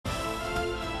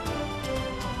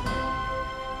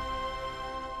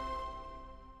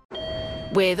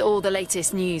With all the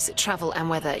latest news, travel and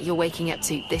weather you're waking up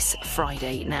to this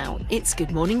Friday now. It's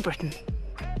Good Morning Britain.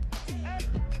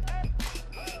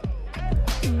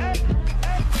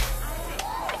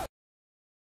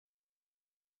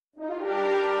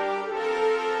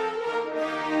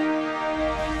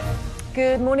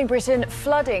 Good morning, Britain.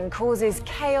 Flooding causes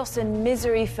chaos and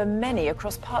misery for many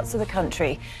across parts of the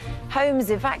country. Homes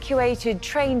evacuated,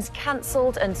 trains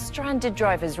cancelled and stranded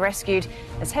drivers rescued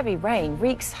as heavy rain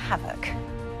wreaks havoc.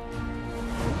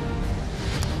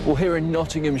 Well, here in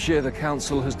Nottinghamshire, the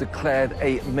council has declared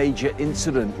a major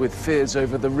incident with fears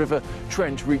over the River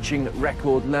Trent reaching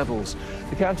record levels.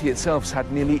 The county itself's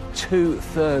had nearly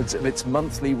 2/3 of its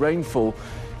monthly rainfall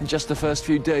in just the first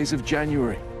few days of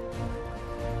January.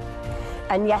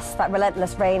 And yes, that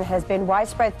relentless rain has been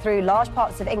widespread through large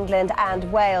parts of England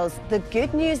and Wales. The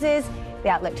good news is the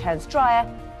outlook turns drier,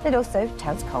 but it also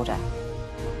turns colder.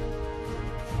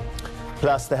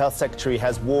 Plus, the Health Secretary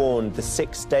has warned the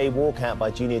 6-day walkout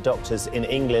by junior doctors in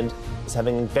England is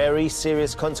having very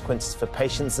serious consequences for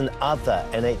patients and other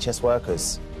NHS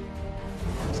workers.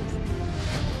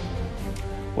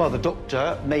 Well, the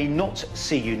doctor may not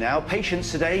see you now.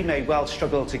 Patients today may well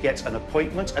struggle to get an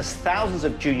appointment as thousands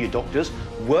of junior doctors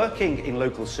working in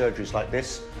local surgeries like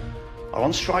this are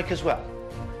on strike as well.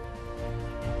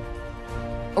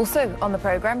 Also on the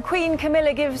programme, Queen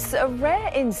Camilla gives a rare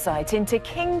insight into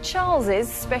King Charles's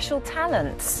special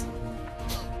talents.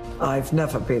 I've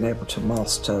never been able to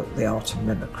master the art of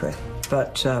mimicry,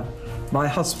 but my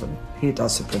husband, he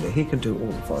does it brilliantly. He can do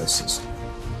all the voices.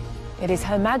 It is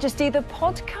Her Majesty the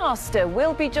podcaster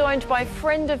will be joined by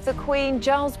friend of the Queen,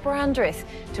 Giles Brandreth,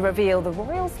 to reveal the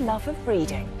royals' love of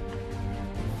reading.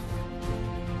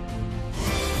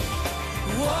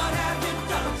 What have you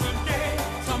done today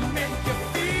to make you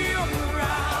feel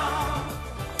proud?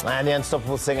 And the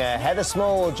unstoppable singer Heather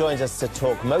Small joins us to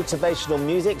talk motivational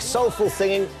music, soulful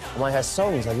singing, and why her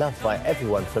songs are loved by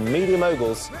everyone from media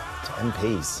moguls to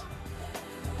MPs.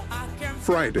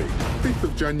 Friday, 5th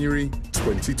of January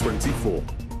 2024.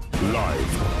 Live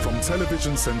from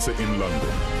Television Centre in London,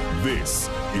 this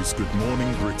is Good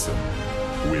Morning Britain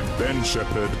with Ben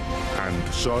Shephard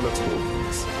and Charlotte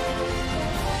Hawkins.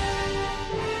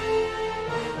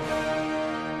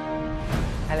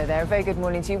 Hello there, a very good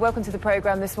morning to you. Welcome to the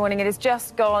programme this morning. It has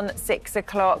just gone 6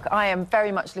 o'clock. I am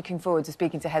very much looking forward to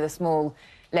speaking to Heather Small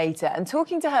later and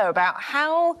talking to her about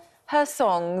how her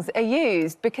songs are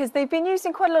used, because they've been used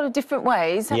in quite a lot of different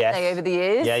ways, haven't they, over the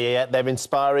years? Yeah. They're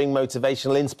inspiring,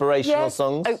 motivational, inspirational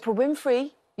songs. Oprah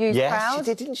Winfrey used Proud. She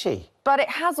did, didn't she? But it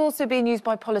has also been used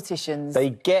by politicians. They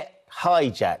get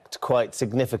hijacked quite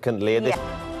significantly. Yeah.